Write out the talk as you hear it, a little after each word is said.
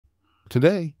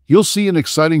Today, you'll see an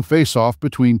exciting face-off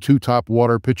between two top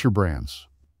water pitcher brands.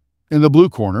 In the blue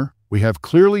corner, we have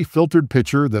Clearly Filtered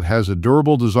pitcher that has a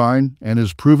durable design and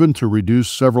is proven to reduce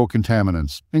several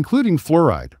contaminants, including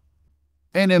fluoride.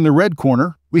 And in the red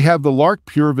corner, we have the LARQ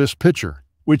PureVis pitcher,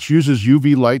 which uses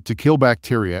UV light to kill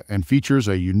bacteria and features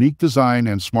a unique design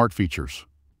and smart features.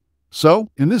 So,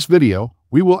 in this video,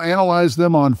 we will analyze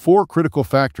them on 4 critical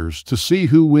factors to see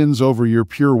who wins over your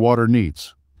pure water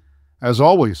needs. As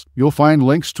always, you'll find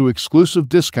links to exclusive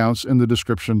discounts in the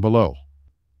description below.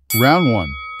 Round 1.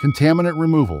 Contaminant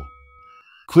Removal.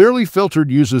 Clearly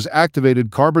Filtered uses activated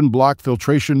carbon block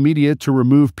filtration media to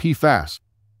remove PFAS.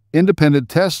 Independent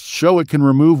tests show it can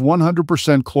remove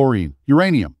 100% chlorine,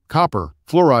 uranium, copper,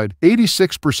 fluoride,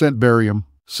 86% barium,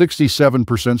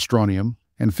 67% strontium,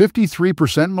 and 53%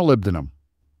 molybdenum.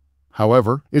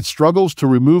 However, it struggles to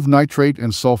remove nitrate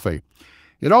and sulfate.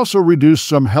 It also reduced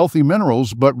some healthy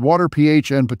minerals, but water pH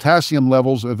and potassium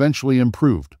levels eventually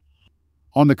improved.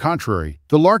 On the contrary,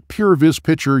 the LARQ PureVis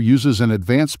pitcher uses an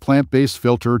advanced plant-based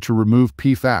filter to remove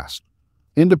PFAS.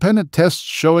 Independent tests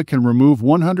show it can remove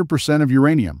 100% of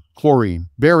uranium, chlorine,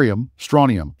 barium,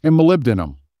 strontium, and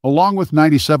molybdenum, along with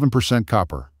 97%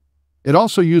 copper. It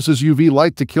also uses UV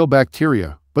light to kill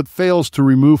bacteria, but fails to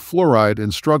remove fluoride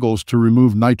and struggles to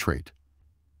remove nitrate.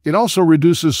 It also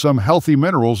reduces some healthy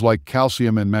minerals like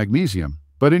calcium and magnesium,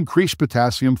 but increased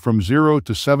potassium from 0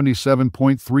 to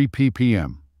 77.3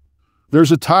 ppm.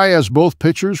 There's a tie as both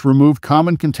pitchers remove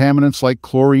common contaminants like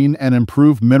chlorine and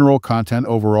improve mineral content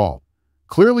overall.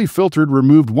 Clearly Filtered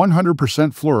removed 100%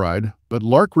 fluoride, but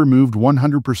LARQ removed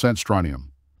 100%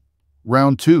 strontium.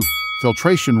 Round 2.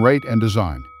 Filtration Rate and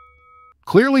Design.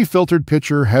 Clearly Filtered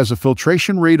pitcher has a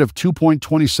filtration rate of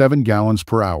 2.27 gallons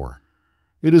per hour.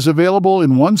 It is available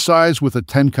in one size with a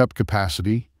 10-cup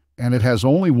capacity, and it has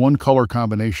only one color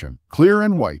combination, clear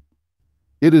and white.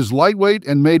 It is lightweight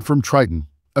and made from Triton,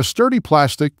 a sturdy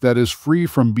plastic that is free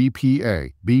from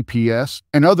BPA, BPS,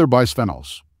 and other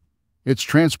bisphenols. Its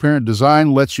transparent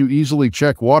design lets you easily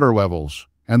check water levels,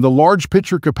 and the large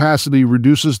pitcher capacity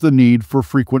reduces the need for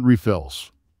frequent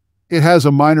refills. It has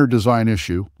a minor design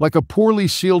issue, like a poorly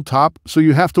sealed top, so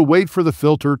you have to wait for the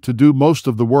filter to do most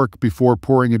of the work before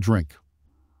pouring a drink.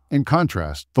 In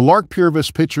contrast, the LARQ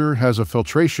PureVis pitcher has a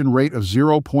filtration rate of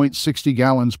 0.60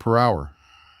 gallons per hour.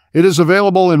 It is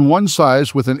available in one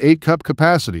size with an 8-cup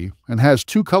capacity and has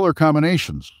 2 color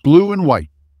combinations, blue and white.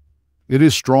 It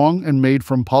is strong and made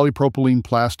from polypropylene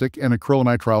plastic and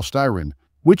acrylonitrile styrene,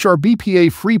 which are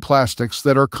BPA-free plastics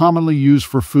that are commonly used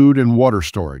for food and water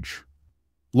storage.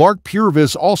 LARQ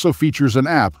PureVis also features an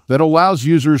app that allows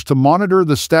users to monitor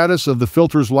the status of the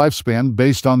filter's lifespan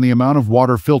based on the amount of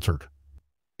water filtered.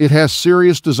 It has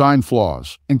serious design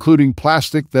flaws, including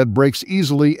plastic that breaks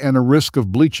easily and a risk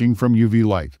of bleaching from UV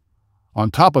light.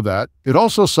 On top of that, it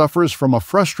also suffers from a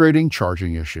frustrating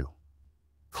charging issue.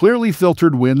 Clearly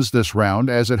Filtered wins this round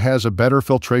as it has a better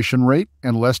filtration rate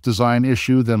and less design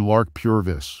issue than LARQ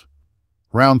PureVis.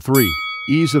 Round 3.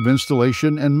 Ease of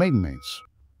installation and maintenance.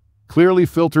 Clearly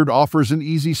Filtered offers an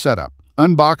easy setup.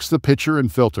 Unbox the pitcher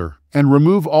and filter, and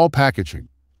remove all packaging.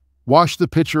 Wash the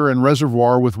pitcher and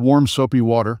reservoir with warm soapy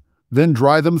water, then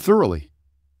dry them thoroughly.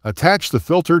 Attach the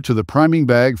filter to the priming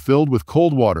bag filled with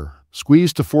cold water,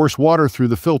 squeeze to force water through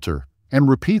the filter, and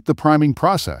repeat the priming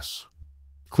process.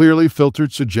 Clearly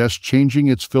Filtered suggests changing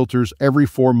its filters every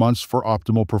 4 months for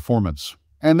optimal performance,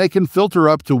 and they can filter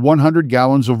up to 100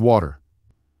 gallons of water.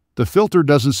 The filter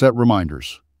doesn't set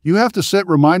reminders. You have to set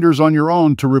reminders on your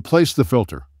own to replace the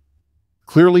filter.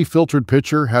 Clearly Filtered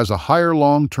pitcher has a higher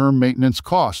long-term maintenance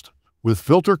cost, with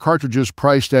filter cartridges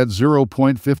priced at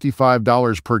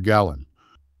 $0.55 per gallon.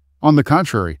 On the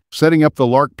contrary, setting up the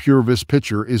LARQ PureVis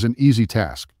pitcher is an easy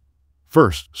task.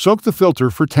 First, soak the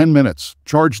filter for 10 minutes,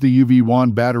 charge the UV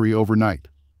wand battery overnight.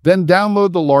 Then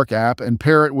download the LARQ app and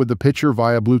pair it with the pitcher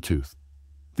via Bluetooth.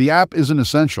 The app isn't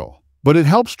essential, but it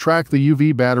helps track the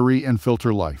UV battery and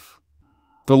filter life.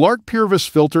 The LARQ PureVis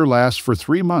filter lasts for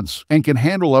 3 months and can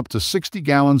handle up to 60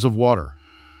 gallons of water.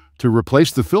 To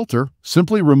replace the filter,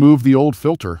 simply remove the old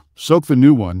filter, soak the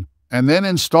new one, and then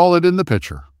install it in the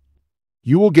pitcher.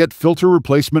 You will get filter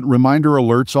replacement reminder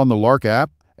alerts on the LARQ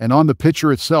app and on the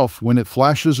pitcher itself when it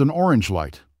flashes an orange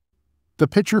light. The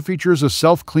pitcher features a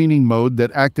self-cleaning mode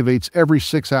that activates every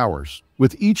 6 hours,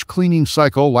 with each cleaning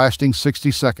cycle lasting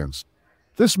 60 seconds.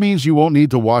 This means you won't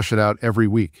need to wash it out every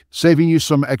week, saving you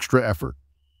some extra effort.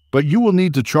 But you will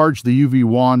need to charge the UV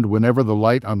wand whenever the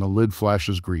light on the lid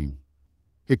flashes green.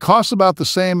 It costs about the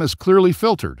same as Clearly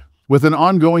Filtered, with an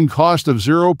ongoing cost of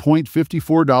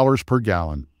 $0.54 per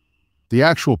gallon. The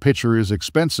actual pitcher is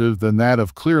expensive than that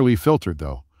of Clearly Filtered,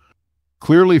 though.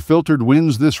 Clearly Filtered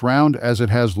wins this round as it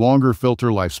has longer filter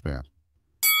lifespan.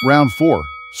 Round 4.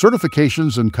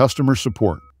 Certifications and Customer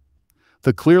Support.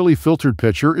 The Clearly Filtered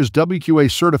pitcher is WQA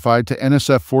certified to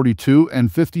NSF 42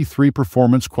 and 53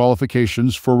 performance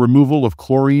qualifications for removal of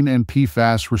chlorine and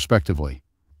PFAS respectively.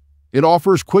 It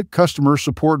offers quick customer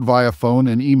support via phone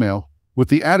and email, with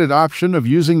the added option of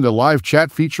using the live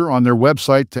chat feature on their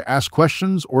website to ask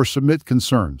questions or submit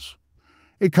concerns.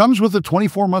 It comes with a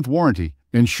 24-month warranty,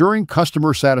 ensuring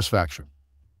customer satisfaction.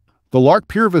 The LARQ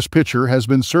PureVis pitcher has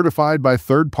been certified by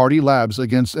third-party labs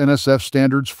against NSF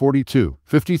standards 42,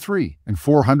 53, and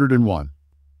 401.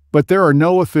 But there are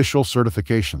no official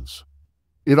certifications.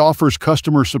 It offers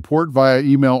customer support via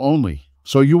email only,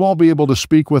 so you won't be able to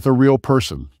speak with a real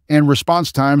person, and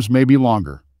response times may be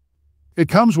longer. It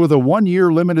comes with a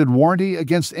 1-year limited warranty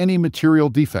against any material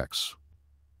defects.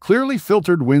 Clearly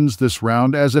Filtered wins this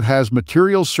round as it has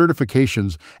materials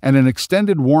certifications and an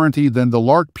extended warranty than the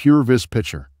LARQ PureVis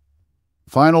pitcher.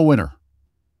 Final winner.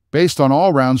 Based on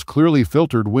all rounds, Clearly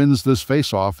Filtered wins this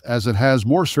face-off as it has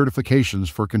more certifications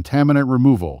for contaminant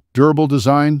removal, durable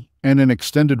design, and an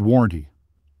extended warranty.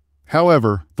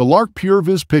 However, the LARQ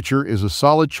PureVis pitcher is a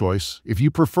solid choice if you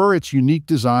prefer its unique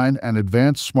design and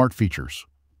advanced smart features.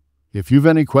 If you've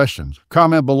any questions,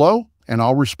 comment below and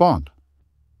I'll respond.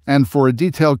 And for a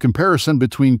detailed comparison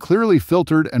between Clearly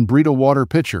Filtered and Brita Water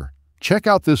pitcher, check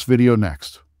out this video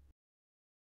next.